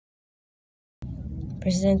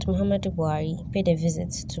President Muhammadu Buhari paid a visit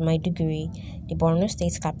to Maiduguri, the Borno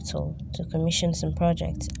state capital, to commission some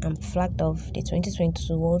projects and flagged off the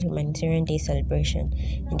 2022 World Humanitarian Day celebration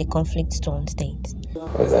in the conflict-torn state.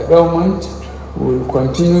 As a government, we will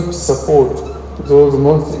continue to support those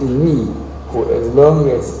most in need for as long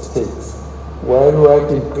as it takes, while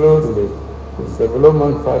working closely with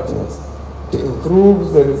development partners to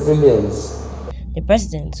improve the resilience. The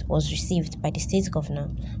president was received by the state governor,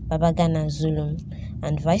 Babagana Zulum,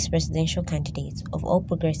 and vice presidential candidate of All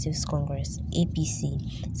Progressives Congress,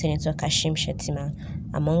 APC, Senator Kashim Shettima,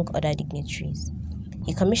 among other dignitaries.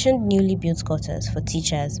 He commissioned newly built quarters for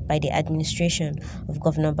teachers by the administration of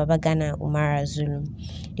Governor Babagana Umara Zulum.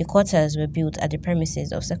 The quarters were built at the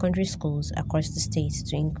premises of secondary schools across the state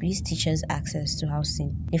to increase teachers' access to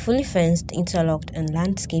housing. The fully fenced, interlocked and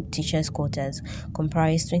landscaped teachers' quarters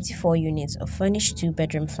comprise 24 units of furnished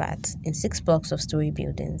two-bedroom flats in 6 blocks of story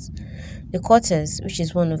buildings. The quarters, which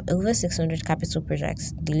is one of over 600 capital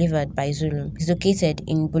projects delivered by Zulum, is located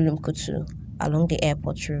in Bulumkutu, along the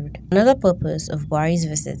airport road. Another purpose of Buhari's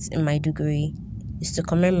visits in Maiduguri is to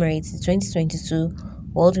commemorate the 2022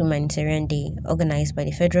 World Humanitarian Day organized by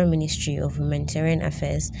the Federal Ministry of Humanitarian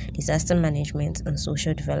Affairs, Disaster Management and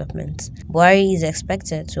Social Development. Buhari is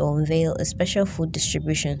expected to unveil a special food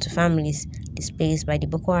distribution to families displaced by the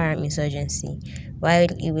Boko Haram insurgency, while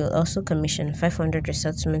he will also commission 500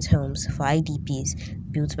 resettlement homes for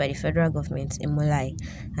IDPs built by the federal government in Mulai,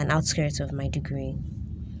 an outskirt of Maiduguri.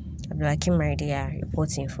 Abdulhakim Maridia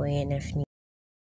reporting for ANF News.